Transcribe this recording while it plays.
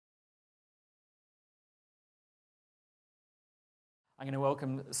I'm going to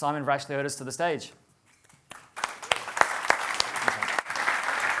welcome Simon Vrachliotis to the stage.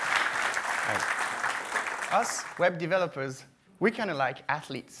 Us web developers, we're kind of like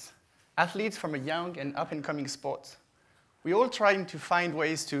athletes. Athletes from a young and up-and-coming sport. We're all trying to find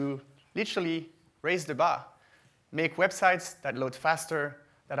ways to literally raise the bar, make websites that load faster,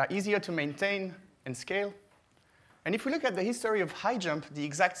 that are easier to maintain and scale. And if we look at the history of high jump, the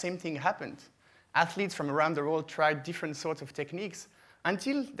exact same thing happened. Athletes from around the world tried different sorts of techniques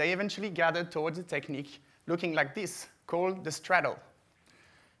until they eventually gathered towards a technique looking like this, called the straddle.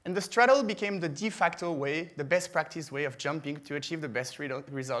 And the straddle became the de facto way, the best practice way of jumping to achieve the best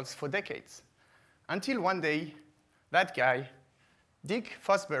results for decades. Until one day, that guy, Dick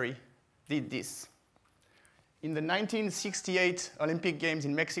Fosbury, did this. In the 1968 Olympic Games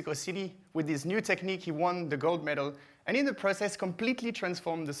in Mexico City, with this new technique, he won the gold medal, and in the process, completely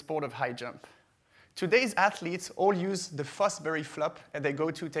transformed the sport of high jump. Today's athletes all use the Fosbury flop as their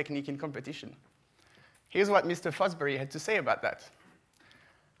go-to technique in competition. Here's what Mr. Fosbury had to say about that.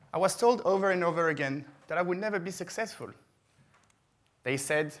 I was told over and over again that I would never be successful. They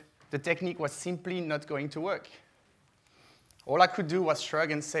said the technique was simply not going to work. All I could do was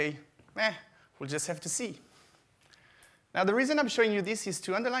shrug and say, we'll just have to see. Now, the reason I'm showing you this is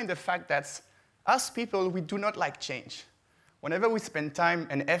to underline the fact that us people, we do not like change. Whenever we spend time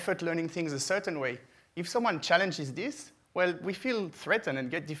and effort learning things a certain way, if someone challenges this, well, we feel threatened and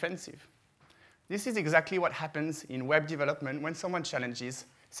get defensive. This is exactly what happens in web development when someone challenges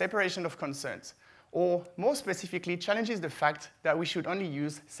separation of concerns, or more specifically, challenges the fact that we should only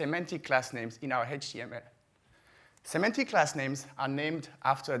use semantic class names in our HTML. Semantic class names are named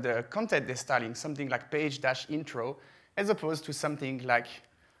after the content they're styling, something like page-intro, as opposed to something like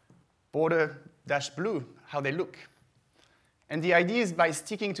border-blue, how they look. And the idea is by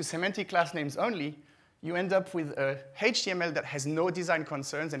sticking to semantic class names only, you end up with a HTML that has no design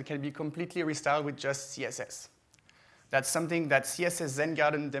concerns and can be completely restyled with just CSS. That's something that CSS Zen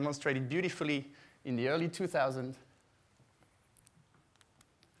Garden demonstrated beautifully in the early 2000s.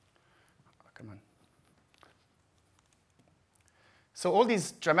 Oh, come on. So all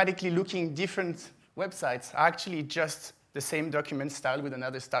these dramatically looking different websites are actually just the same document styled with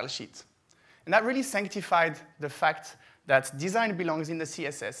another style sheet. And that really sanctified the fact that design belongs in the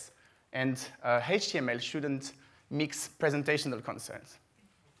CSS and HTML shouldn't mix presentational concerns.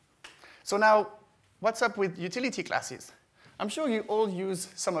 So now, what's up with utility classes? I'm sure you all use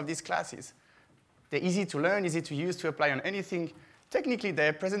some of these classes. They're easy to learn, easy to use, to apply on anything. Technically,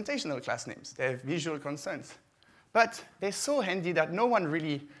 they're presentational class names. They have visual concerns. But they're so handy that no one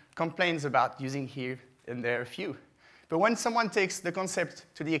really complains about using here and there a few. But when someone takes the concept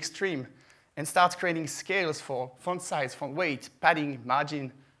to the extreme and starts creating scales for font size, font weight, padding,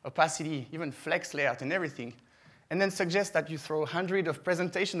 margin, opacity, even flex layout and everything, and then suggests that you throw hundreds of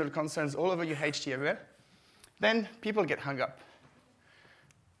presentational concerns all over your HTML, then people get hung up.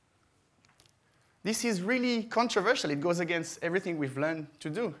 This is really controversial. It goes against everything we've learned to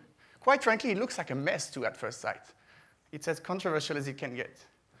do. Quite frankly, it looks like a mess too at first sight. It's as controversial as it can get.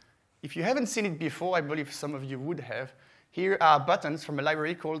 If you haven't seen it before, I believe some of you would have, here are buttons from a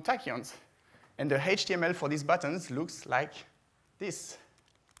library called tachyons. And the HTML for these buttons looks like this.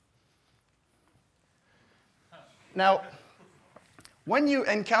 Now, when you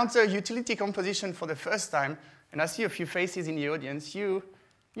encounter utility composition for the first time, and I see a few faces in the audience, you're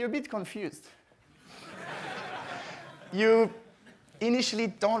a bit confused. You initially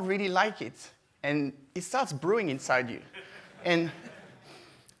don't really like it, and it starts brewing inside you. And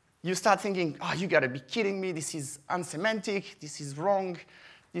you start thinking, oh, you gotta be kidding me, this is unsemantic, this is wrong,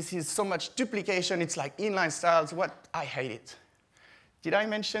 this is so much duplication, it's like inline styles, I hate it. Did I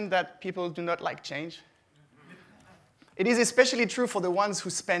mention that people do not like change? It is especially true for the ones who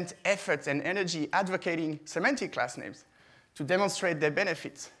spent effort and energy advocating semantic class names to demonstrate their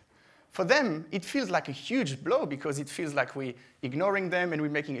benefits. For them, it feels like a huge blow because it feels like we're ignoring them and we're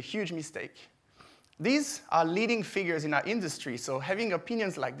making a huge mistake. These are leading figures in our industry, so having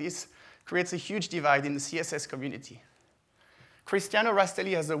opinions like this creates a huge divide in the CSS community. Cristiano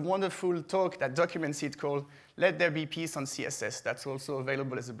Rastelli has a wonderful talk that documents it called Let There Be Peace on CSS. That's also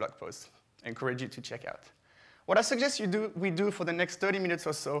available as a blog post. I encourage you to check out. What I suggest we do for the next 30 minutes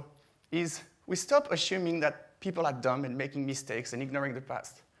or so is we stop assuming that people are dumb and making mistakes and ignoring the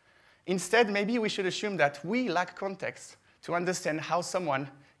past. Instead, maybe we should assume that we lack context to understand how someone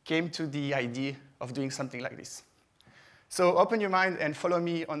came to the idea of doing something like this. So open your mind and follow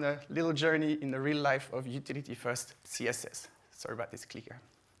me on a little journey in the real life of utility-first CSS. Sorry about this clicker.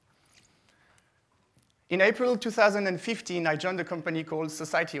 In April 2015, I joined a company called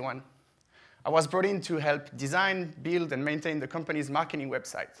Society1. I was brought in to help design, build, and maintain the company's marketing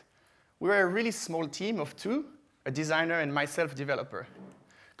website. We were a really small team of 2, a designer and myself, developer.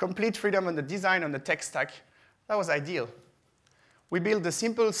 Complete freedom on the design, on the tech stack. That was ideal. We built a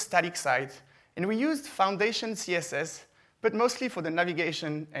simple static site, and we used foundation CSS, but mostly for the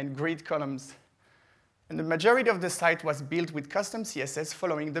navigation and grid columns. And the majority of the site was built with custom CSS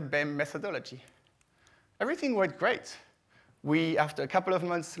following the BEM methodology. Everything worked great. We, after a couple of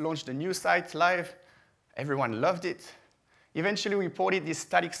months, launched a new site live. Everyone loved it. Eventually, we ported this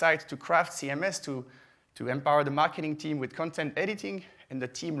static site to Craft CMS to empower the marketing team with content editing, and the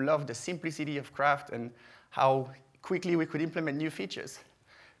team loved the simplicity of Craft and how quickly we could implement new features.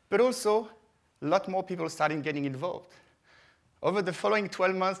 But also, a lot more people started getting involved. Over the following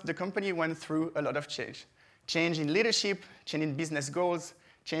 12 months, the company went through a lot of change. Change in leadership, change in business goals,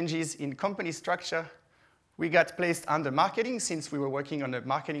 changes in company structure. We got placed under marketing since we were working on a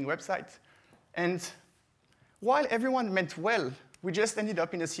marketing website. And while everyone meant well, we just ended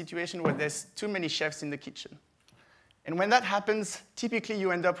up in a situation where there's too many chefs in the kitchen. And when that happens, typically you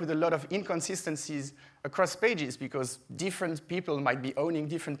end up with a lot of inconsistencies across pages because different people might be owning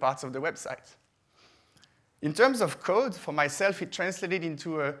different parts of the website. In terms of code, for myself, it translated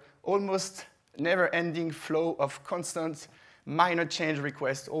into an almost never-ending flow of constant minor change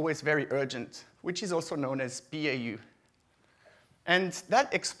requests, always very urgent, which is also known as BAU. And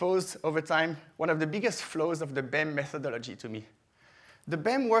that exposed, over time, one of the biggest flaws of the BEM methodology to me. The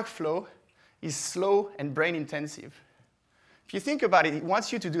BEM workflow is slow and brain-intensive. If you think about it, it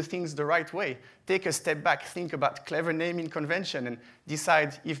wants you to do things the right way. Take a step back, think about clever naming convention, and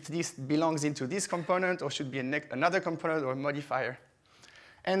decide if this belongs into this component or should be another component or a modifier.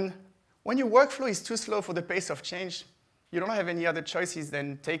 And when your workflow is too slow for the pace of change, you don't have any other choices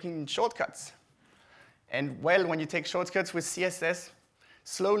than taking shortcuts. And well, when you take shortcuts with CSS,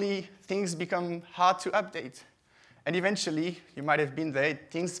 slowly things become hard to update. And eventually, you might have been there,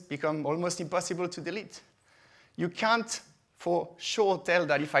 things become almost impossible to delete. You can't for sure tell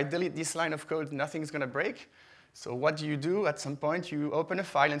that if I delete this line of code, nothing's going to break. So what do? At some point, you open a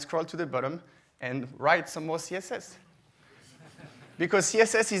file and scroll to the bottom and write some more CSS. Because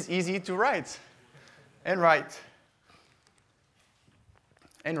CSS is easy to write and write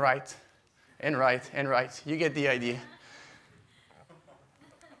and write and write and write. You get the idea.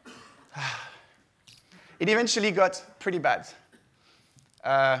 It eventually got pretty bad.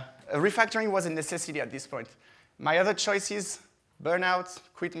 Refactoring was a necessity at this point. My other choices, burnout,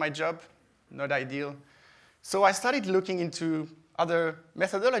 quit my job, not ideal. So I started looking into other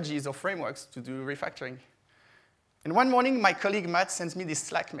methodologies or frameworks to do refactoring. And one morning, my colleague Matt sends me this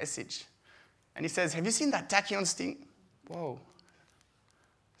Slack message. And he says, have you seen that tachyons thing? Whoa.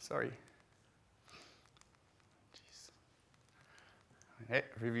 Sorry. Jeez. Hey,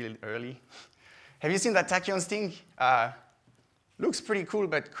 revealed early. Have you seen that tachyons thing? Looks pretty cool,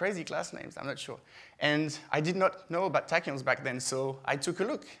 but crazy class names, I'm not sure. And I did not know about tachyons back then, so I took a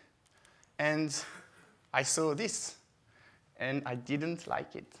look. And I saw this, and I didn't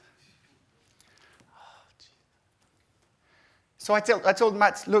like it. So I told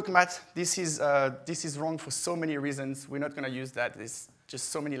Matt, look, Matt, this is wrong for so many reasons. We're not going to use that. There's just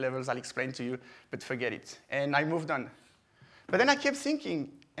so many levels I'll explain to you, but forget it. And I moved on. But then I kept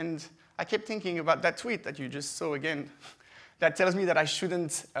thinking, and I kept thinking about that tweet that you just saw again, that tells me that I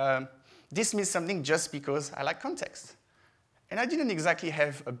shouldn't dismiss something just because I like context. And I didn't exactly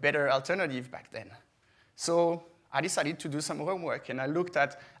have a better alternative back then. So I decided to do some homework, and I looked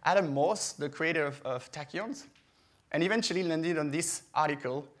at Adam Morse, the creator of tachyons, and eventually landed on this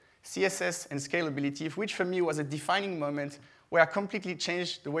article, CSS and Scalability, which for me was a defining moment where I completely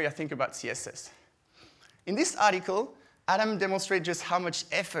changed the way I think about CSS. In this article, Adam demonstrates just how much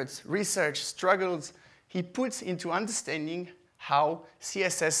effort, research, struggles he puts into understanding how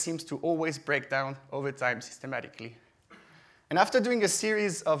CSS seems to always break down over time systematically. And after doing a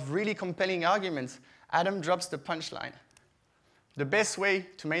series of really compelling arguments, Adam drops the punchline. The best way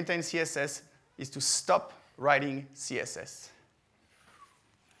to maintain CSS is to stop writing CSS.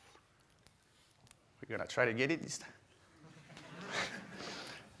 We're going to try to get it this time.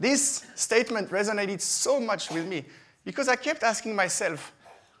 This statement resonated so much with me because I kept asking myself,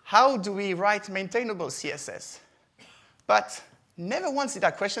 how do we write maintainable CSS? But never once did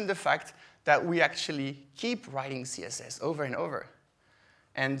I question the fact that we actually keep writing CSS over and over.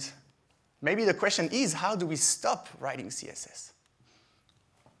 And maybe the question is, how do we stop writing CSS?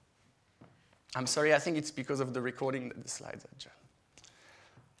 I'm sorry, I think it's because of the recording that the slides are done.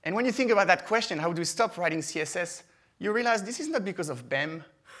 And when you think about that question, how do we stop writing CSS, you realize this is not because of BEM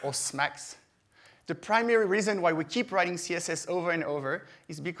or SMAX. The primary reason why we keep writing CSS over and over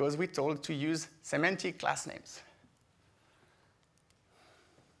is because we're told to use semantic class names.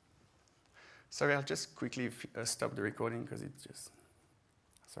 Sorry, I'll just quickly stop the recording because it's just,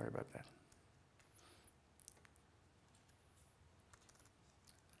 sorry about that.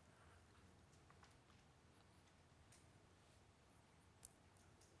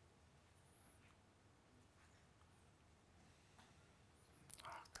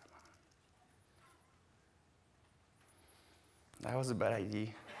 That was a bad idea.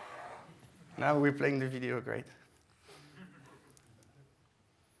 Now we're playing the video, great.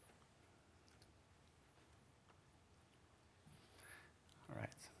 All right,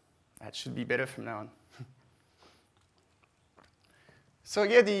 that should be better from now on. So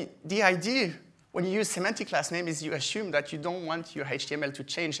yeah, the idea when you use semantic class name is you assume that you don't want your HTML to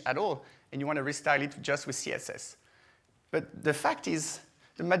change at all, and you want to restyle it just with CSS. But the fact is,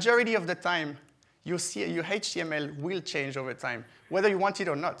 the majority of the time, your HTML will change over time, whether you want it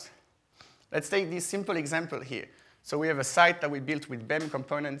or not. Let's take this simple example here. So we have a site that we built with BEM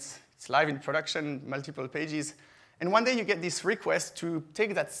components. It's live in production, multiple pages. And one day you get this request to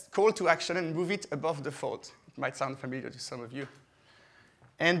take that call to action and move it above the fold. It might sound familiar to some of you.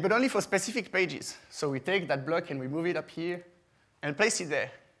 But only for specific pages. So we take that block and we move it up here and place it there.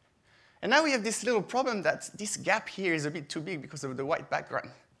 And now we have this little problem that this gap here is a bit too big because of the white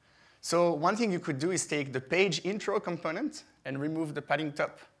background. So one thing you could do is take the page intro component and remove the padding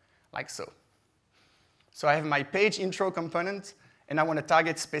top, like so. So I have my page intro component, and I want to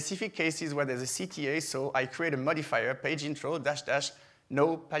target specific cases where there's a CTA, so I create a modifier, page intro, dash, dash,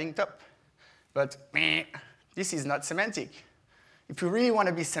 no padding top. But this is not semantic. If we really want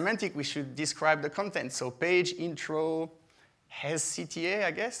to be semantic, we should describe the content. So page intro has CTA,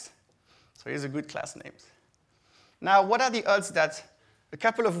 I guess. So here's a good class names. Now, what are the odds that a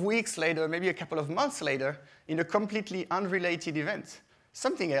couple of weeks later, maybe a couple of months later, in a completely unrelated event,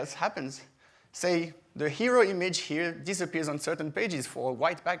 something else happens? Say, the hero image here disappears on certain pages for a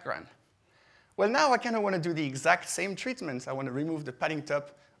white background. Well, now I kind of want to do the exact same treatment. I want to remove the padding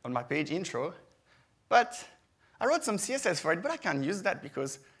top on my page intro, but I wrote some CSS for it, but I can't use that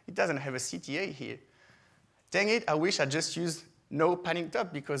because it doesn't have a CTA here. Dang it, I wish I just used no padding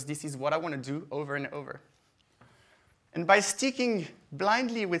top because this is what I want to do over and over. And by sticking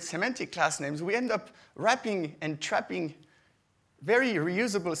blindly with semantic class names, we end up wrapping and trapping very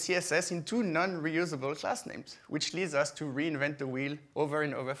reusable CSS into non-reusable class names, which leads us to reinvent the wheel over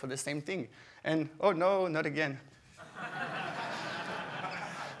and over for the same thing. And oh no, not again.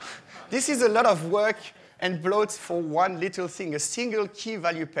 This is a lot of work and bloat for one little thing, a single key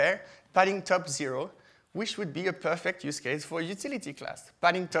value pair, padding top 0, which would be a perfect use case for a utility class.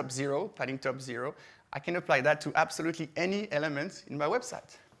 Padding top 0, padding top 0. I can apply that to absolutely any element in my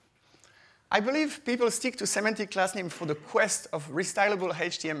website. I believe people stick to semantic class name for the quest of restylable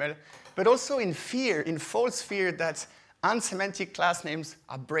HTML, but also in fear, in false fear that unsemantic class names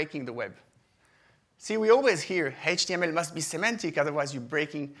are breaking the web. See, we always hear HTML must be semantic, otherwise you're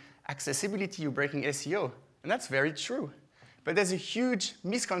breaking accessibility, you're breaking SEO. And that's very true. But there's a huge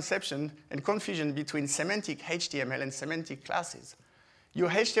misconception and confusion between semantic HTML and semantic classes. Your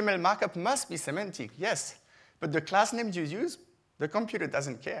HTML markup must be semantic, yes, but the class name you use, the computer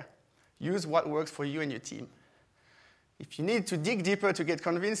doesn't care. Use what works for you and your team. If you need to dig deeper to get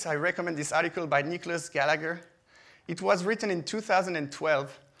convinced, I recommend this article by Nicholas Gallagher. It was written in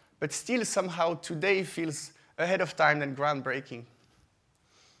 2012, but still somehow today feels ahead of time and groundbreaking.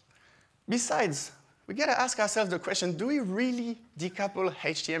 Besides, we gotta ask ourselves the question, do we really decouple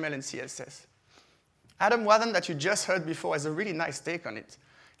HTML and CSS? Adam Wathan, that you just heard before, has a really nice take on it.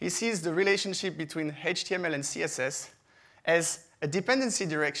 He sees the relationship between HTML and CSS as a dependency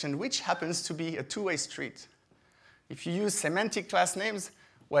direction, which happens to be a two-way street. If you use semantic class names,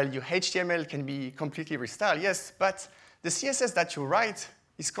 well, your HTML can be completely restyled, yes, but the CSS that you write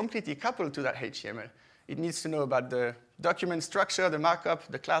is completely coupled to that HTML. It needs to know about the document structure, the markup,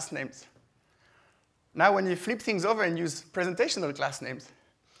 the class names. Now, when you flip things over and use presentational class names,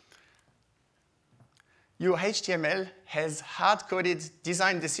 your HTML has hard-coded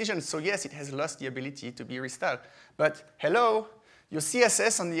design decisions, so yes, it has lost the ability to be restyled. But hello, your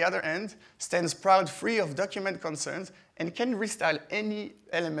CSS, on the other hand, stands proud, free of document concerns, and can restyle any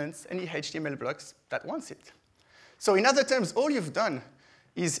elements, any HTML blocks that wants it. So in other terms, all you've done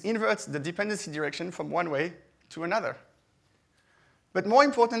is invert the dependency direction from one way to another. But more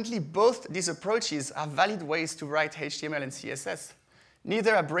importantly, both these approaches are valid ways to write HTML and CSS.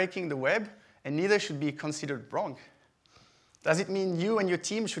 Neither are breaking the web, and neither should be considered wrong. Does it mean you and your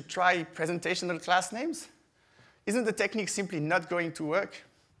team should try presentational class names? Isn't the technique simply not going to work?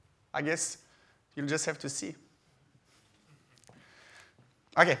 I guess You'll just have to see.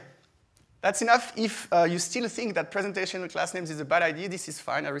 OK. That's enough. If you still think that presentation of class names is a bad idea, this is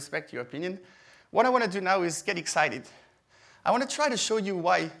fine. I respect your opinion. What I want to do now is get excited. I want to try to show you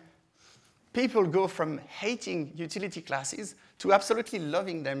why people go from hating utility classes to absolutely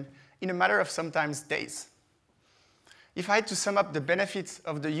loving them in a matter of sometimes days. If I had to sum up the benefits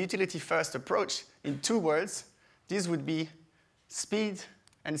of the utility-first approach in 2 words, these would be speed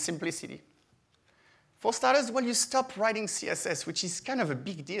and simplicity. For starters, well, you stop writing CSS, which is kind of a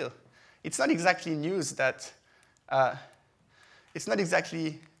big deal. It's not exactly news that it's not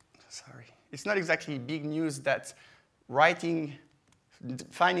exactly big news that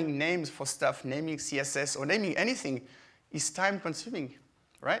finding names for stuff, naming CSS or naming anything is time-consuming,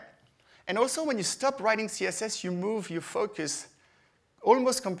 right? And also, when you stop writing CSS, you move your focus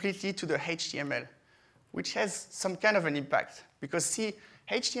almost completely to the HTML, which has some kind of an impact. Because see,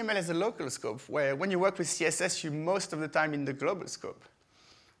 HTML has a local scope, where when you work with CSS, you're most of the time in the global scope.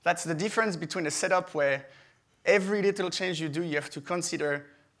 That's the difference between a setup where every little change you do, you have to consider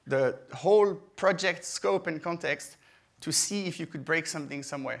the whole project scope and context to see if you could break something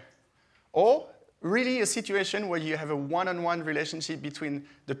somewhere. Or really a situation where you have a one-on-one relationship between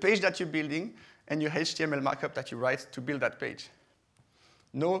the page that you're building and your HTML markup that you write to build that page.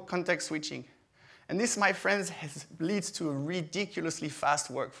 No context switching. And this, my friends, leads to a ridiculously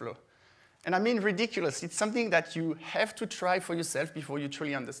fast workflow. And I mean ridiculous. It's something that you have to try for yourself before you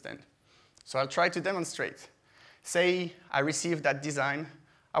truly understand. So I'll try to demonstrate. Say I received that design.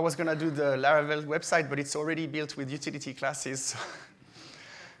 I was going to do the Laravel website, but it's already built with utility classes.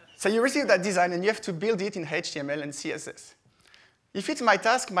 So you receive that design, and you have to build it in HTML and CSS. If it's my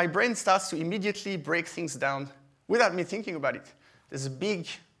task, my brain starts to immediately break things down without me thinking about it. There's a big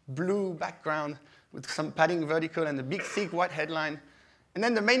blue background with some padding vertical and a big, thick white headline. And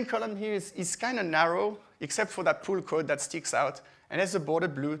then the main column here is kind of narrow, except for that pull code that sticks out, and has a border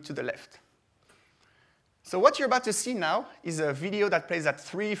blue to the left. So what you're about to see now is a video that plays at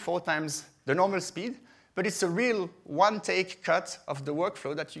 3-4 times the normal speed, but it's a real one-take cut of the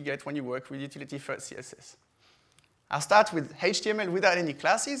workflow that you get when you work with utility-first CSS. I'll start with HTML without any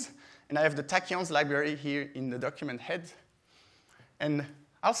classes, and I have the tachyons library here in the document head. And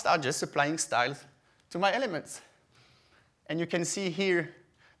I'll start just applying styles to my elements. And you can see here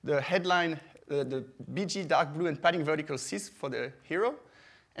the headline, the BG dark blue and padding vertical sys for the hero.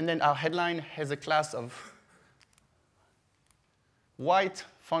 And then our headline has a class of white,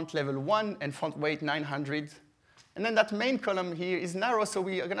 font level 1, and font weight 900. And then that main column here is narrow, so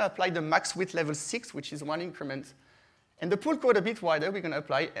we are going to apply the max width level 6, which is 1 increment. And the pull code a bit wider, we're going to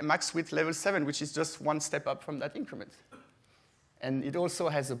apply a max width level 7, which is just 1 step up from that increment. And it also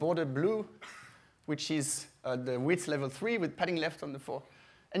has a border blue, which is the width level 3 with padding left on the 4.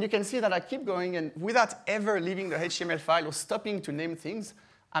 And you can see that I keep going, and without ever leaving the HTML file or stopping to name things,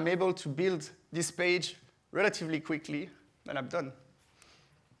 I'm able to build this page relatively quickly, and I'm done.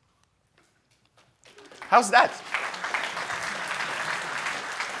 How's that?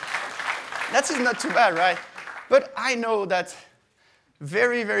 That is not too bad, right? But I know that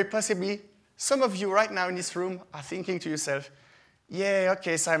very, very possibly some of you right now in this room are thinking to yourself, yeah,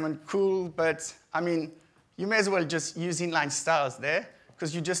 OK, Simon, cool, but I mean, you may as well just use inline styles there,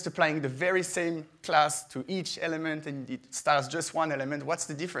 because you're just applying the very same class to each element, and it styles just one element. What's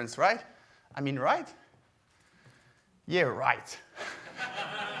the difference, right? I mean, right? Yeah, right.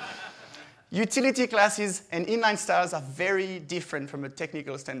 Utility classes and inline styles are very different from a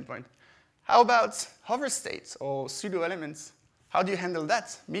technical standpoint. How about hover states or pseudo elements? How do you handle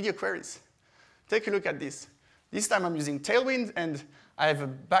that? Media queries. Take a look at this. This time I'm using Tailwind, and I have a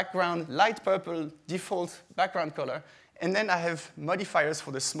background, light purple default background color. And then I have modifiers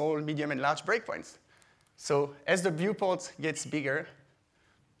for the small, medium, and large breakpoints. So as the viewport gets bigger,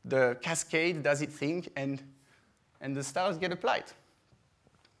 the cascade does its thing, and the styles get applied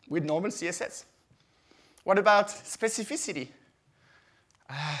with normal CSS. What about specificity?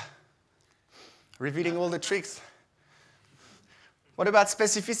 Revealing all the tricks. What about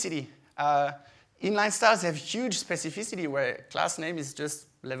specificity? Inline styles have huge specificity, where class name is just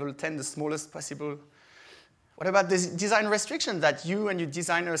level 10, the smallest possible. What about the design restrictions that you and your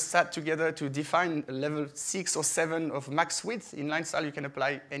designers sat together to define a level 6 or 7 of max width? Inline style, you can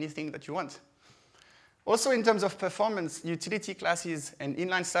apply anything that you want. Also, in terms of performance, utility classes and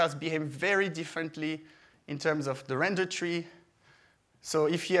inline styles behave very differently in terms of the render tree. So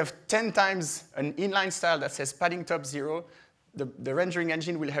if you have 10 times an inline style that says padding top 0, the rendering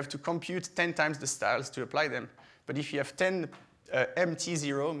engine will have to compute 10 times the styles to apply them. But if you have 10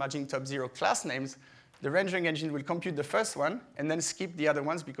 MT0, margin top 0 class names, the rendering engine will compute the first one and then skip the other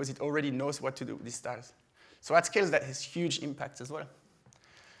ones because it already knows what to do with these styles. So at scale, that has huge impact as well.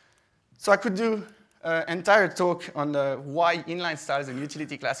 So I could do an entire talk on why inline styles and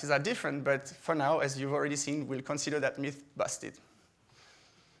utility classes are different, but for now, as you've already seen, we'll consider that myth busted.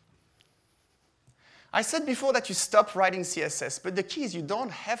 I said before that you stop writing CSS, but the key is you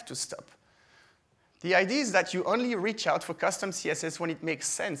don't have to stop. The idea is that you only reach out for custom CSS when it makes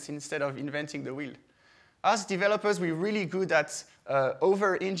sense instead of inventing the wheel. As developers, we're really good at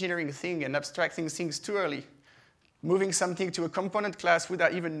over-engineering things and abstracting things too early, moving something to a component class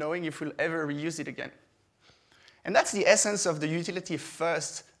without even knowing if we'll ever reuse it again. And that's the essence of the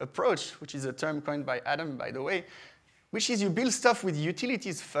utility-first approach, which is a term coined by Adam, by the way, which is you build stuff with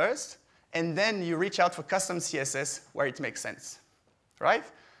utilities first, and then you reach out for custom CSS where it makes sense, right?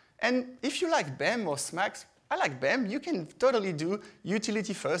 And if you like BEM or SMAX, I like BEM, you can totally do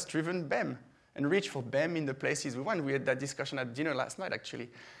utility-first driven BEM and reach for BEM in the places we want. We had that discussion at dinner last night, actually.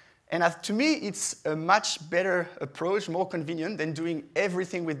 And to me, it's a much better approach, more convenient than doing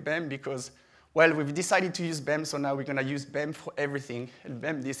everything with BEM because, well, we've decided to use BEM, so now we're going to use BEM for everything, and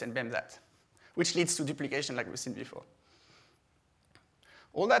BEM this and BEM that, which leads to duplication like we've seen before.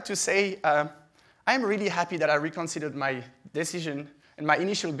 All that to say, I'm really happy that I reconsidered my decision and my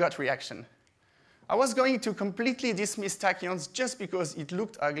initial gut reaction. I was going to completely dismiss tachyons just because it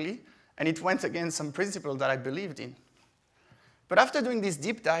looked ugly and it went against some principle that I believed in. But after doing this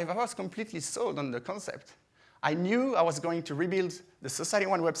deep dive, I was completely sold on the concept. I knew I was going to rebuild the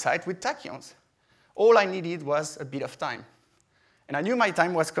Society1 website with tachyons. All I needed was a bit of time. And I knew my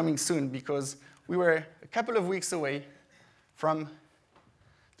time was coming soon because we were a couple of weeks away from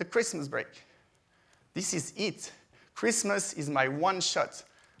the Christmas break. This is it. Christmas is my one shot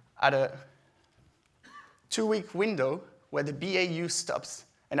at a 2-week window where the BAU stops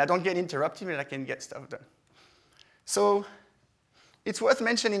and I don't get interrupted and I can get stuff done. So it's worth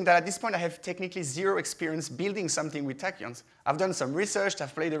mentioning that at this point I have technically zero experience building something with tachyons. I've done some research,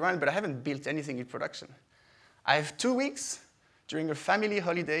 I've played around, but I haven't built anything in production. I have 2 weeks during a family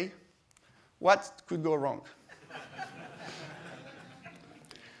holiday. What could go wrong?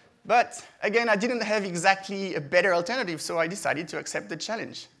 But again, I didn't have exactly a better alternative, so I decided to accept the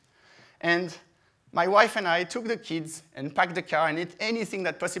challenge. And my wife and I took the kids and packed the car and ate anything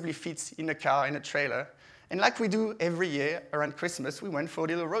that possibly fits in a car and a trailer. And like we do every year around Christmas, we went for a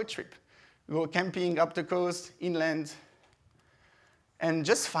little road trip. We go camping up the coast, inland, and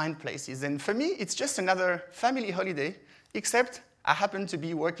just find places. And for me, it's just another family holiday, except I happen to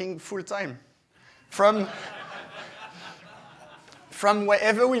be working full-time from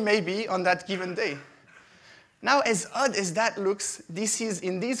wherever we may be on that given day. Now, as odd as that looks, this is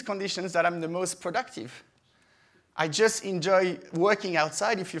in these conditions that I'm the most productive. I just enjoy working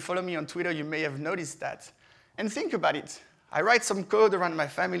outside. If you follow me on Twitter, you may have noticed that. And think about it. I write some code around my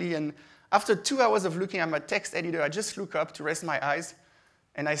family, and after 2 hours of looking at my text editor, I just look up to rest my eyes,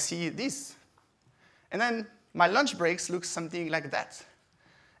 and I see this. And then my lunch breaks look something like that.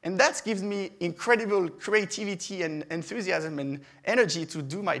 And that gives me incredible creativity and enthusiasm and energy to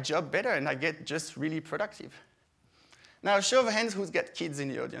do my job better, and I get just really productive. Now, show of hands who's got kids in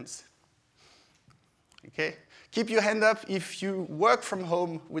the audience. Okay? Keep your hand up if you work from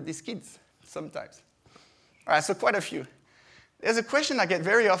home with these kids sometimes. All right, so quite a few. There's a question I get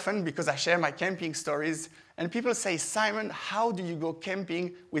very often because I share my camping stories, and people say, Simon, how do you go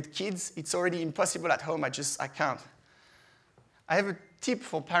camping with kids? It's already impossible at home, I can't. I have a tip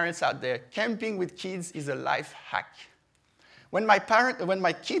for parents out there. Camping with kids is a life hack. When my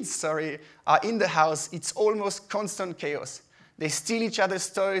kids are in the house, it's almost constant chaos. They steal each other's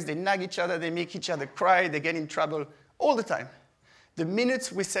toys, they nag each other, they make each other cry, they get in trouble all the time. The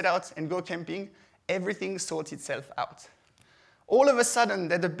minute we set out and go camping, everything sorts itself out. All of a sudden,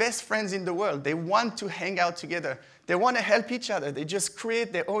 they're the best friends in the world. They want to hang out together. They want to help each other. They just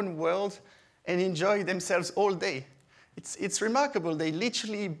create their own world and enjoy themselves all day. It's remarkable. They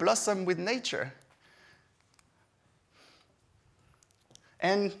literally blossom with nature.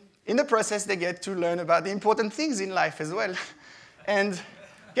 And in the process, they get to learn about the important things in life as well and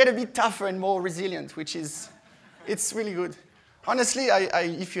get a bit tougher and more resilient, it's really good. Honestly,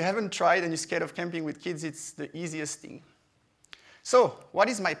 if you haven't tried and you're scared of camping with kids, it's the easiest thing. So what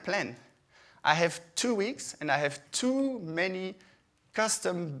is my plan? I have 2 weeks, and I have too many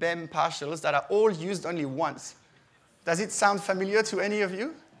custom BEM partials that are all used only once. Does it sound familiar to any of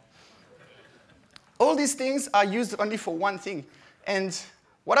you? All these things are used only for one thing. And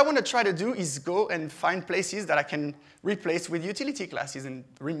what I want to try to do is go and find places that I can replace with utility classes and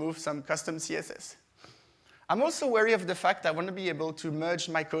remove some custom CSS. I'm also wary of the fact that I want to be able to merge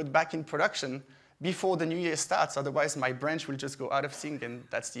my code back in production before the new year starts. Otherwise, my branch will just go out of sync, and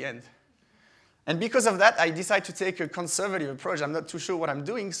that's the end. And because of that, I decide to take a conservative approach. I'm not too sure what I'm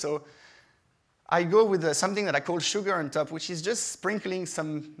doing, so I go with something that I call sugar on top, which is just sprinkling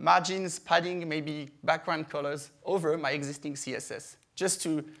some margins, padding, maybe background colors over my existing CSS, just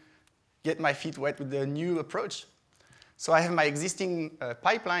to get my feet wet with the new approach. So I have my existing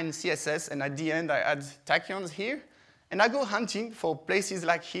pipeline CSS, and at the end, I add tachyons here. And I go hunting for places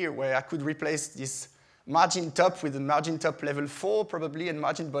like here, where I could replace this margin top with a margin top level 4, probably, and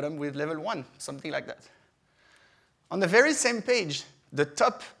margin bottom with level 1, something like that. On the very same page, the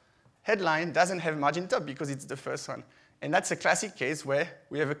top headline doesn't have margin top because it's the first one. And that's a classic case where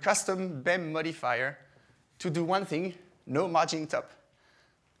we have a custom BEM modifier to do one thing, no margin top.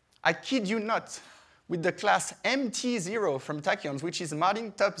 I kid you not, with the class MT0 from tachyons, which is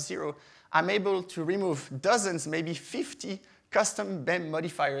margin top 0, I'm able to remove dozens, maybe 50 custom BEM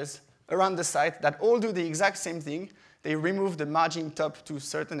modifiers around the site that all do the exact same thing. They remove the margin top to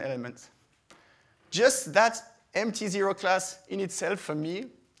certain elements. Just that MT0 class in itself, for me,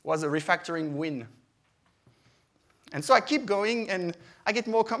 was a refactoring win. And so I keep going, and I get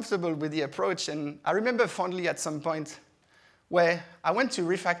more comfortable with the approach. And I remember fondly at some point where I went to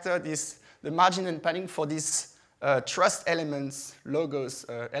refactor the margin and padding for this trust elements logos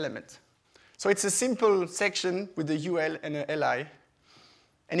element. So it's a simple section with a UL and a LI.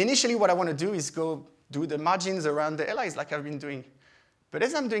 And initially, what I want to do is go do the margins around the LIs like I've been doing. But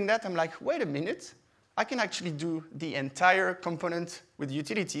as I'm doing that, I'm like, wait a minute. I can actually do the entire component with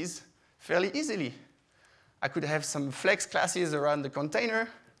utilities fairly easily. I could have some flex classes around the container.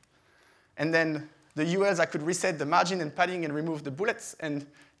 And then the ULs, I could reset the margin and padding and remove the bullets. And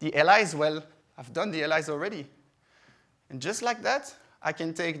the LIs, well, I've done the LIs already. And just like that, I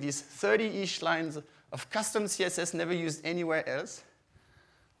can take these 30-ish lines of custom CSS never used anywhere else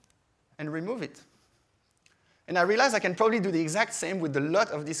and remove it. And I realize I can probably do the exact same with a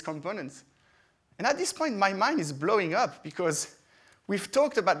lot of these components. And at this point, my mind is blowing up because we've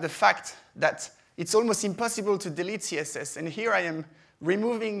talked about the fact that it's almost impossible to delete CSS. And here I am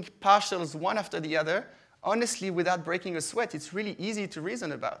removing partials one after the other, honestly, without breaking a sweat. It's really easy to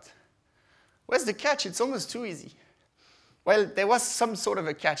reason about. Where's the catch? It's almost too easy. Well, there was some sort of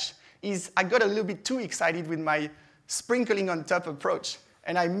a catch. I got a little bit too excited with my sprinkling on top approach.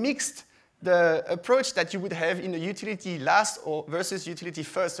 And I mixed the approach that you would have in a utility last or versus utility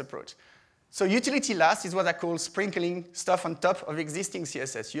first approach. So utility last is what I call sprinkling stuff on top of existing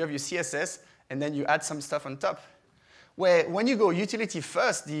CSS. You have your CSS, and then you add some stuff on top. Where when you go utility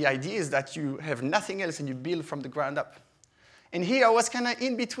first, the idea is that you have nothing else and you build from the ground up. And here I was kind of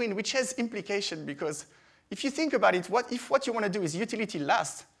in between, which has implication because if you think about it, if what you want to do is utility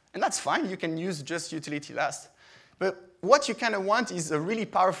last, and that's fine, you can use just utility last. But what you kind of want is a really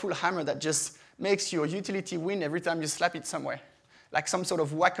powerful hammer that just makes your utility win every time you slap it somewhere, like some sort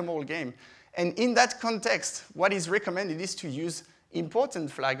of whack-a-mole game. And in that context, what is recommended is to use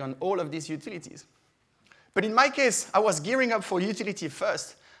important flag on all of these utilities. But in my case, I was gearing up for utility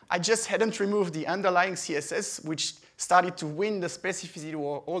first. I just hadn't removed the underlying CSS, which started to win the specificity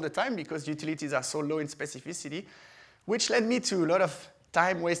war all the time because utilities are so low in specificity, which led me to a lot of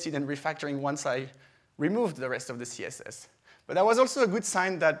time wasted and refactoring once I removed the rest of the CSS. But that was also a good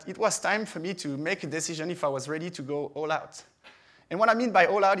sign that it was time for me to make a decision if I was ready to go all out. And what I mean by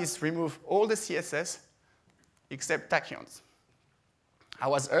all out is remove all the CSS except tachyons. I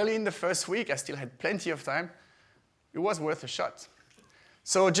was early in the first week. I still had plenty of time. It was worth a shot.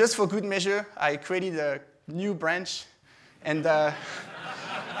 So just for good measure, I created a new branch. And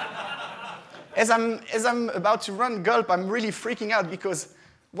as I'm about to run gulp, I'm really freaking out because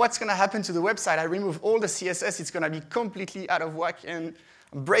what's going to happen to the website? I remove all the CSS. It's going to be completely out of whack. And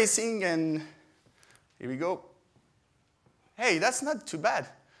I'm bracing, and here we go. Hey, that's not too bad.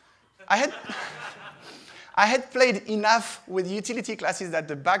 I had played enough with utility classes that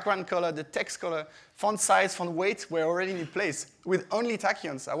the background color, the text color, font size, font weight were already in place. With only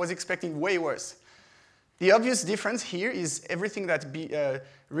tachyons, I was expecting way worse. The obvious difference here is everything that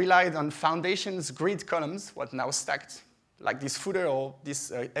relied on foundations, grid columns, what now stacked, like this footer or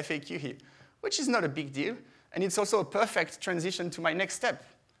this FAQ here, which is not a big deal. And it's also a perfect transition to my next step.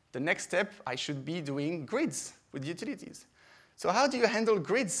 The next step, I should be doing grids with utilities. So how do you handle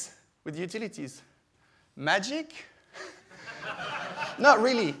grids with utilities? Magic? Not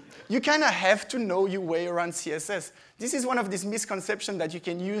really. You kind of have to know your way around CSS. This is one of these misconceptions that you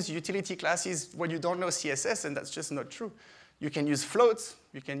can use utility classes when you don't know CSS, and that's just not true. You can use floats,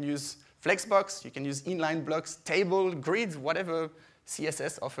 you can use flexbox, you can use inline blocks, table, grids, whatever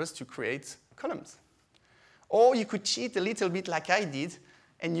CSS offers to create columns. Or you could cheat a little bit like I did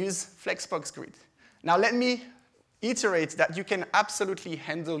and use flexbox grid. Now let me iterate that you can absolutely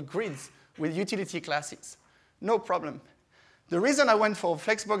handle grids with utility classes. No problem. The reason I went for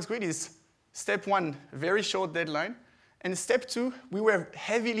Flexbox Grid is step 1, very short deadline, and step 2, we were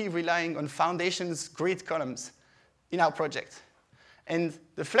heavily relying on Foundation's grid columns in our project. And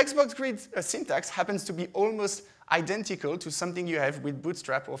the Flexbox Grid syntax happens to be almost identical to something you have with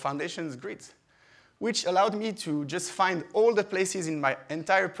Bootstrap or Foundation's grids, which allowed me to just find all the places in my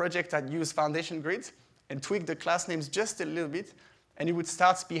entire project that use Foundation grids and tweak the class names just a little bit, and it would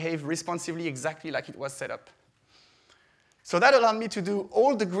start to behave responsively exactly like it was set up. So that allowed me to do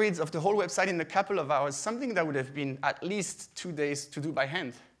all the grids of the whole website in a couple of hours, something that would have been at least 2 days to do by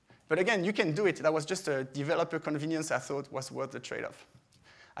hand. But again, you can do it. That was just a developer convenience I thought was worth the trade-off.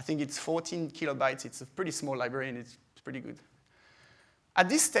 I think it's 14 kilobytes. It's a pretty small library, and it's pretty good. At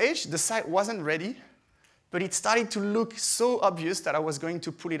this stage, the site wasn't ready, but it started to look so obvious that I was going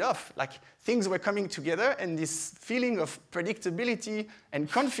to pull it off. Like, things were coming together, and this feeling of predictability and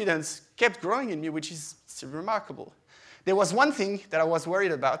confidence kept growing in me, which is remarkable. There was one thing that I was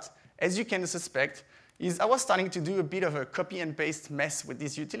worried about, as you can suspect, is I was starting to do a bit of a copy and paste mess with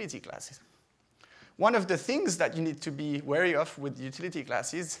these utility classes. One of the things that you need to be wary of with utility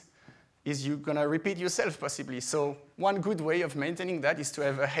classes is you're going to repeat yourself, possibly. So one good way of maintaining that is to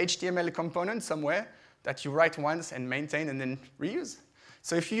have a HTML component somewhere that you write once and maintain and then reuse.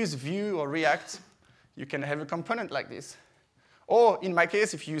 So if you use Vue or React, you can have a component like this. Or in my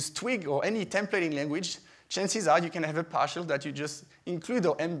case, if you use Twig or any templating language, chances are you can have a partial that you just include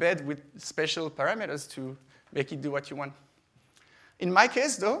or embed with special parameters to make it do what you want. In my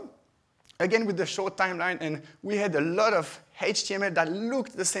case, though, again with the short timeline, and we had a lot of HTML that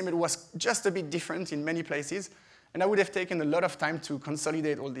looked the same. It was just a bit different in many places, and I would have taken a lot of time to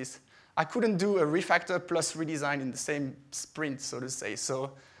consolidate all this. I couldn't do a refactor plus redesign in the same sprint, so to say.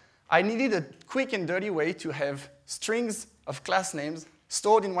 So I needed a quick and dirty way to have strings of class names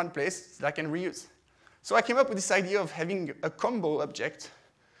stored in one place that I can reuse. So I came up with this idea of having a combo object.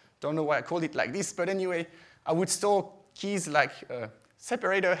 Don't know why I called it like this, but anyway, I would store keys like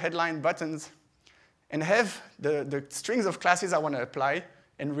separator, headline, buttons, and have the strings of classes I want to apply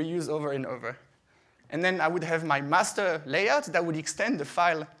and reuse over and over. And then I would have my master layout that would extend the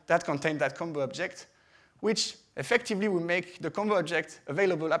file that contained that combo object, which effectively will make the combo object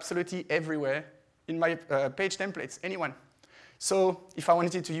available absolutely everywhere in my page templates, anyone. So if I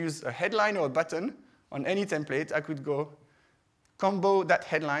wanted to use a headline or a button on any template, I could go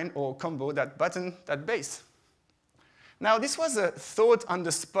combo.headline or combo.button.base. Now, this was a thought on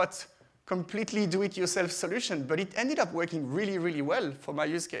the spot, completely do-it-yourself solution, but it ended up working really, really well for my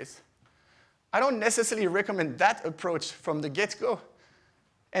use case. I don't necessarily recommend that approach from the get-go.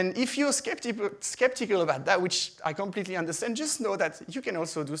 And if you're skeptical about that, which I completely understand, just know that you can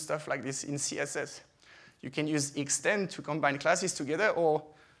also do stuff like this in CSS. You can use extend to combine classes together, or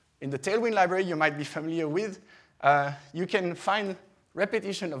in the Tailwind library you might be familiar with, you can find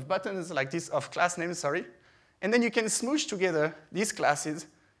repetition of buttons like this, of class names, sorry, and then you can smoosh together these classes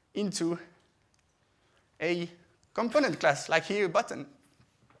into a component class, like here, button,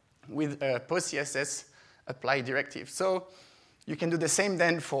 with a post-CSS apply directive. So you can do the same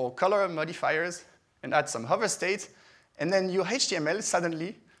then for color modifiers and add some hover state, and then your HTML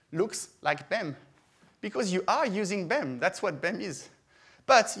suddenly looks like BEM, because you are using BEM. That's what BEM is.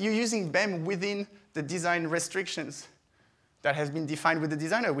 But you're using BEM within the design restrictions that has been defined with the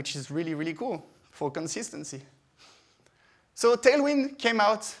designer, which is really, really cool for consistency. So Tailwind came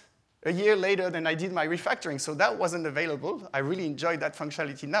out a year later than I did my refactoring, so that wasn't available. I really enjoyed that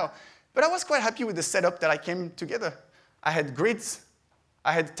functionality now. But I was quite happy with the setup that I came together. I had grids,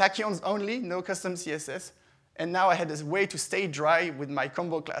 I had tachyons only, no custom CSS, and now I had a way to stay dry with my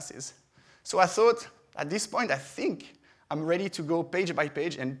combo classes. So I thought, at this point, I think I'm ready to go page by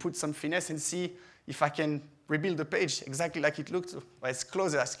page and put some finesse and see if I can rebuild the page exactly like it looked, or as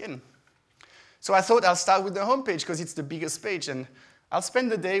close as I can. So I thought I'll start with the home page because it's the biggest page, and I'll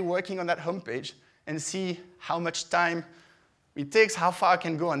spend the day working on that home page and see how much time it takes, how far I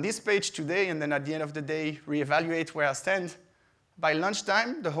can go on this page today, and then at the end of the day, reevaluate where I stand. By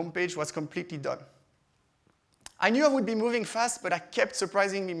lunchtime, the home page was completely done. I knew I would be moving fast, but I kept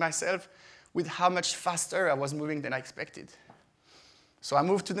surprising me myself with how much faster I was moving than I expected. So I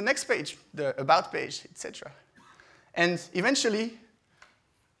moved to the next page, the about page, etc. And eventually,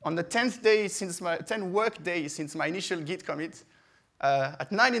 on the 10th work day since my initial Git commit,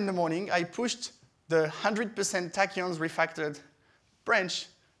 at 9 in the morning, I pushed the 100% tachyons refactored branch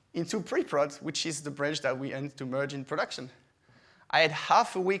into pre-prod, which is the branch that we end to merge in production. I had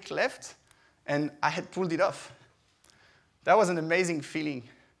half a week left, and I had pulled it off. That was an amazing feeling.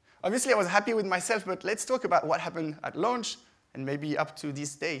 Obviously, I was happy with myself, but let's talk about what happened at launch and maybe up to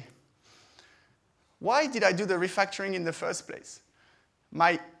this day. Why did I do the refactoring in the first place?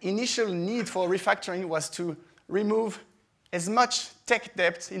 My initial need for refactoring was to remove as much tech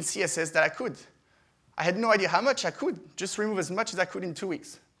debt in CSS that I could. I had no idea how much I could, just remove as much as I could in 2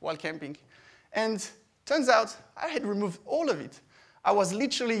 weeks while camping. And turns out I had removed all of it. I was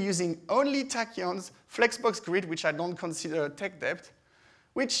literally using only tachyons, Flexbox grid, which I don't consider tech debt,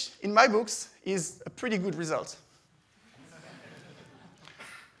 which in my books is a pretty good result.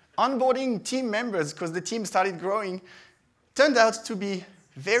 Onboarding team members, because the team started growing, turned out to be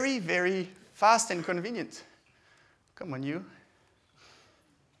very, very fast and convenient. Come on, you.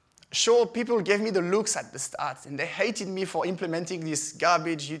 Sure, people gave me the looks at the start, and they hated me for implementing this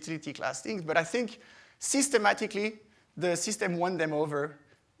garbage utility class things, but I think systematically, the system won them over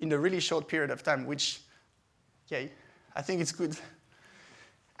in a really short period of time, which, yay, I think it's good.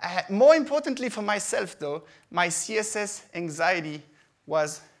 More importantly for myself, though, my CSS anxiety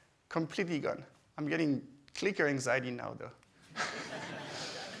was completely gone. I'm getting clicker anxiety now, though.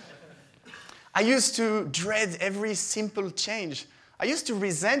 I used to dread every simple change. I used to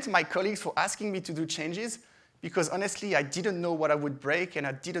resent my colleagues for asking me to do changes because, honestly, I didn't know what I would break, and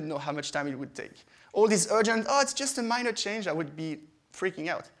I didn't know how much time it would take. All this urgent, oh, it's just a minor change, I would be freaking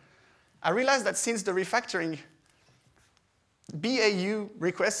out. I realized that since the refactoring, BAU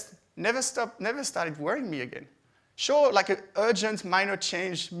requests never started worrying me again. Sure, like an urgent minor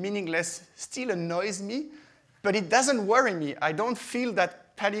change, meaningless, still annoys me, but it doesn't worry me. I don't feel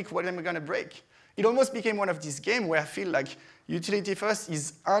that panic, what am I going to break? It almost became one of these games where I feel like utility first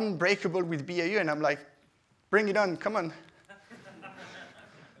is unbreakable with BAU, and I'm like, bring it on, come on.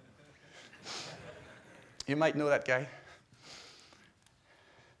 You might know that guy.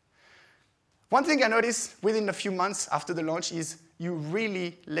 One thing I noticed within a few months after the launch is you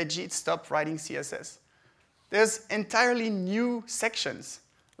really legit stop writing CSS. There's entirely new sections,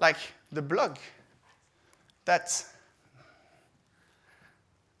 like the blog.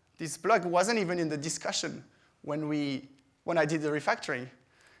 This blog wasn't even in the discussion when I did the refactoring.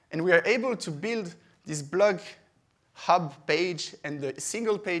 And we are able to build this blog hub page and the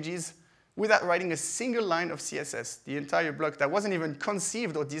single pages without writing a single line of CSS, the entire blog that wasn't even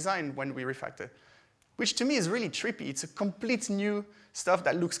conceived or designed when we refactored, which to me is really trippy. It's a complete new stuff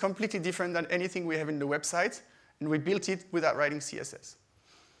that looks completely different than anything we have in the website, and we built it without writing CSS.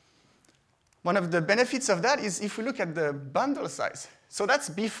 One of the benefits of that is if we look at the bundle size. So that's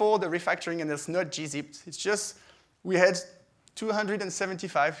before the refactoring, and it's not gzipped. It's just we had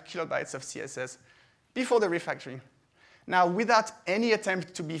 275 kilobytes of CSS before the refactoring. Now, without any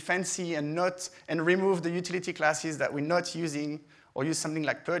attempt to be fancy and remove the utility classes that we're not using, or use something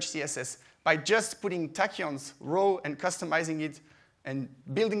like purge CSS, by just putting tachyons raw and customizing it and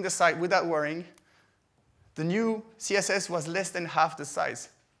building the site without worrying, the new CSS was less than half the size.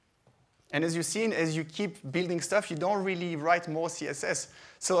 And as you've seen, as you keep building stuff, you don't really write more CSS.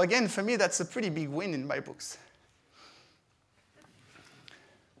 So again, for me, that's a pretty big win in my books.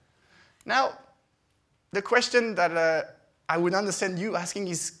 Now, the question that I would understand you asking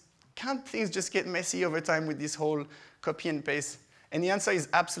is, can't things just get messy over time with this whole copy and paste? And the answer is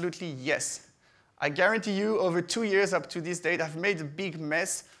absolutely yes. I guarantee you, over 2 years up to this date, I've made a big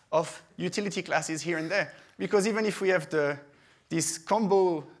mess of utility classes here and there. Because even if we have these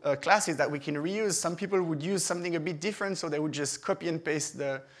combo classes that we can reuse, some people would use something a bit different, so they would just copy and paste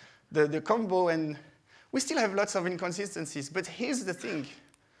the combo, and we still have lots of inconsistencies. But here's the thing.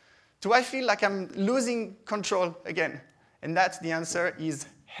 Do I feel like I'm losing control again? And that's the answer is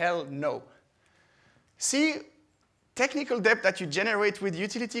hell no. See, technical debt that you generate with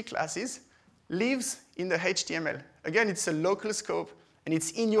utility classes lives in the HTML. Again, it's a local scope, and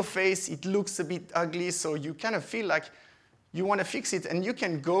it's in your face. It looks a bit ugly, so you kind of feel like you want to fix it, and you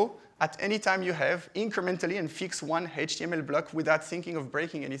can go at any time you have incrementally and fix one HTML block without thinking of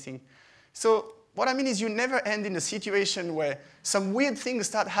breaking anything. So what I mean is you never end in a situation where some weird things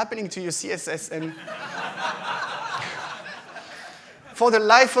start happening to your CSS, and for the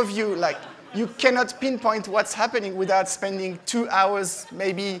life of you, like, you cannot pinpoint what's happening without spending 2 hours,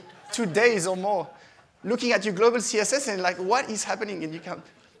 maybe 2 days or more, looking at your global CSS and like, what is happening? And you can't.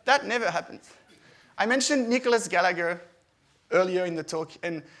 That never happens. I mentioned Nicholas Gallagher earlier in the talk,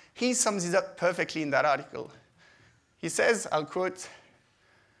 and he sums it up perfectly in that article. He says, I'll quote,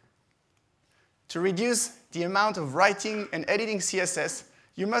 "To reduce the amount of writing and editing CSS,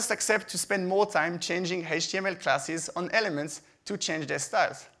 you must accept to spend more time changing HTML classes on elements to change their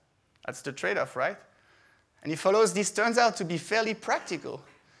styles." That's the trade-off, right? And he follows, this turns out to be fairly practical.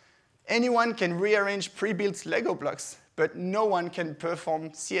 Anyone can rearrange pre-built Lego blocks, but no one can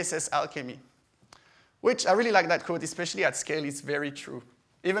perform CSS alchemy. Which I really like that quote, especially at scale, it's very true.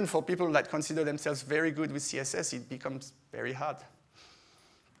 Even for people that consider themselves very good with CSS, it becomes very hard.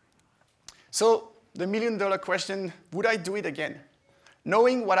 So the million-dollar question, would I do it again?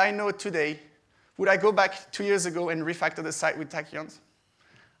 Knowing what I know today, would I go back 2 years ago and refactor the site with tachyons?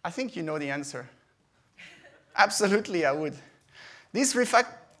 I think you know the answer. Absolutely, I would. This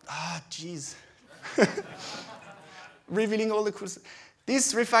geez. Revealing all the cool stuff.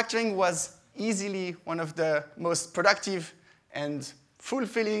 This refactoring was easily one of the most productive and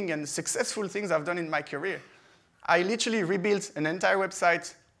fulfilling and successful things I've done in my career. I literally rebuilt an entire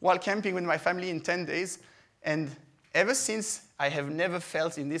website while camping with my family in 10 days, and ever since, I have never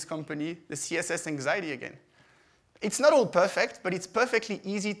felt in this company the CSS anxiety again. It's not all perfect, but it's perfectly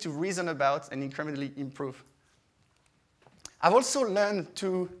easy to reason about and incrementally improve. I've also learned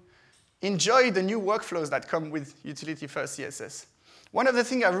to enjoy the new workflows that come with utility-first CSS. One of the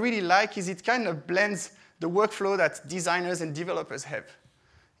things I really like is it kind of blends the workflow that designers and developers have.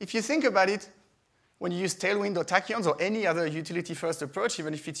 If you think about it, when you use Tailwind or Tachyons or any other utility-first approach,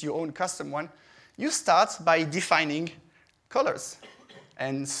 even if it's your own custom one, you start by defining colors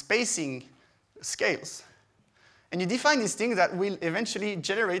and spacing scales. And you define these things that will eventually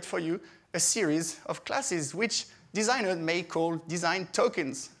generate for you a series of classes, which designers may call design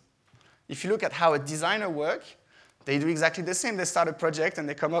tokens. If you look at how a designer works, they do exactly the same. They start a project and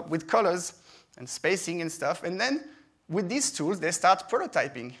they come up with colors and spacing and stuff. And then with these tools, they start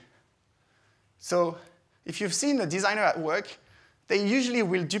prototyping. So if you've seen a designer at work, they usually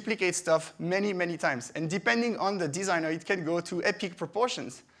will duplicate stuff many, many times. And depending on the designer, it can go to epic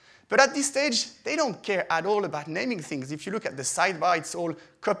proportions. But at this stage, they don't care at all about naming things. If you look at the sidebar, it's all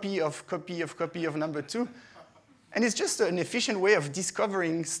copy of copy of copy of number 2. And it's just an efficient way of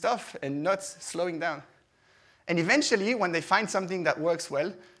discovering stuff and not slowing down. And eventually, when they find something that works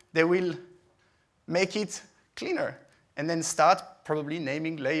well, they will make it cleaner and then start probably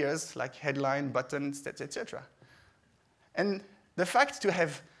naming layers like headline, buttons, etc. And the fact to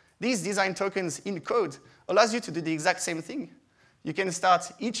have these design tokens in code allows you to do the exact same thing. You can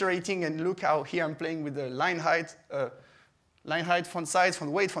start iterating and look how here I'm playing with the line height, font size,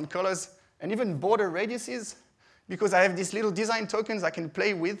 font weight, font colors, and even border radiuses, because I have these little design tokens I can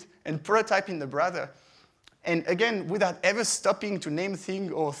play with and prototype in the browser. And again, without ever stopping to name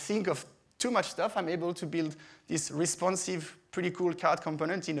things or think of too much stuff, I'm able to build this responsive, pretty cool card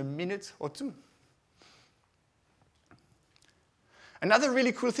component in a minute or 2. Another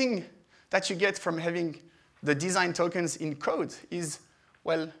really cool thing that you get from having the design tokens in code is,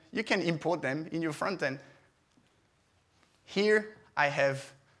 well, you can import them in your front end. Here I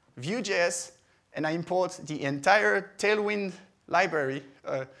have Vue.js, and I import the entire Tailwind library,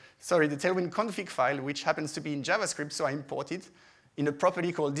 the Tailwind config file, which happens to be in JavaScript, so I import it in a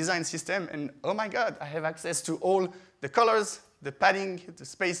property called design system, and oh my God, I have access to all the colors, the padding, the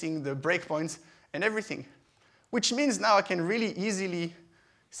spacing, the breakpoints, and everything. Which means now I can really easily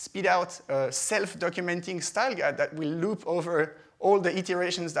speed out a self-documenting style guide that will loop over all the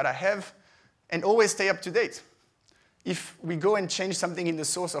iterations that I have and always stay up to date. If we go and change something in the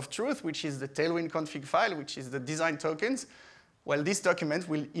source of truth, which is the Tailwind config file, which is the design tokens, well, this document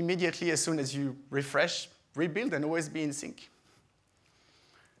will immediately, as soon as you refresh, rebuild, and always be in sync.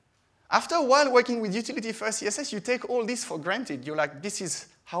 After a while working with utility-first CSS, you take all this for granted. You're like, this is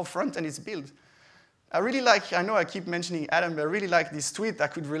how front-end is built. I really like, I know I keep mentioning Adam, but I really like this tweet I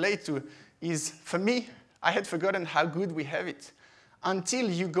could relate to is, for me, I had forgotten how good we have it until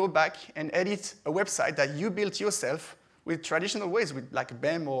you go back and edit a website that you built yourself with traditional ways, with like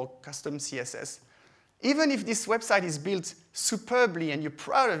BEM or custom CSS. Even if this website is built superbly and you're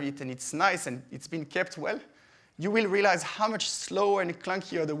proud of it and it's nice and it's been kept well, you will realize how much slower and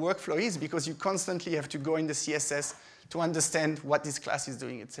clunkier the workflow is because you constantly have to go in the CSS to understand what this class is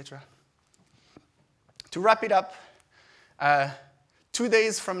doing, etc. To wrap it up, 2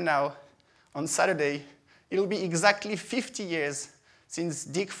 days from now, on Saturday, it'll be exactly 50 years since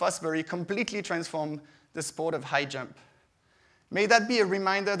Dick Fosbury completely transformed the sport of high jump. May that be a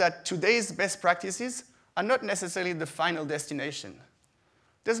reminder that today's best practices are not necessarily the final destination.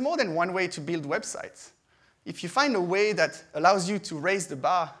 There's more than one way to build websites. If you find a way that allows you to raise the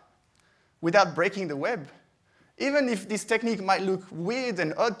bar without breaking the web, even if this technique might look weird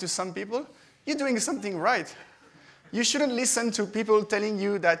and odd to some people, you're doing something right. You shouldn't listen to people telling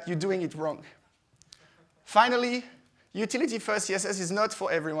you that you're doing it wrong. Finally, utility-first CSS is not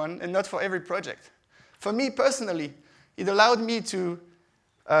for everyone and not for every project. For me personally, it allowed me to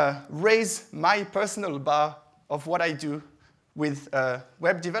raise my personal bar of what I do with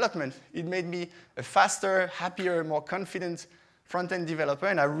web development. It made me a faster, happier, more confident front-end developer,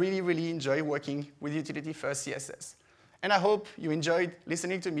 and I really, really enjoy working with utility-first CSS. And I hope you enjoyed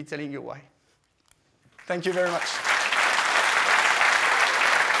listening to me telling you why. Thank you very much.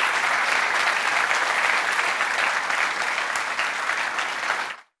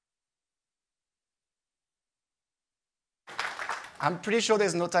 I'm pretty sure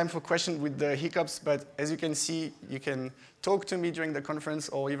there's no time for questions with the hiccups, but as you can see, you can talk to me during the conference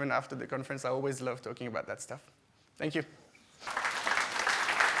or even after the conference. I always love talking about that stuff. Thank you.